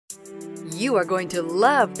You are going to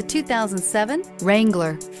love the 2007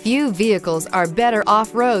 Wrangler. Few vehicles are better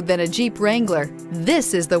off-road than a Jeep Wrangler.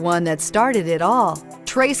 This is the one that started it all.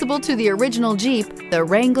 Traceable to the original Jeep, the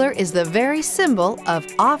Wrangler is the very symbol of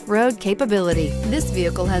off-road capability. This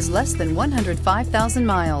vehicle has less than 105,000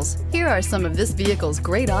 miles. Here are some of this vehicle's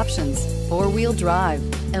great options: four-wheel drive,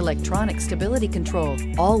 electronic stability control,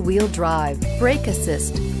 all-wheel drive, brake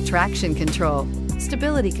assist, traction control,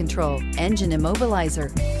 stability control, engine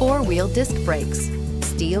immobilizer, four-wheel disc brakes,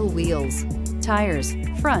 steel wheels, tires,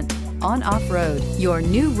 front, on off-road. Your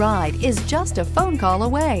new ride is just a phone call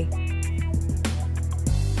away.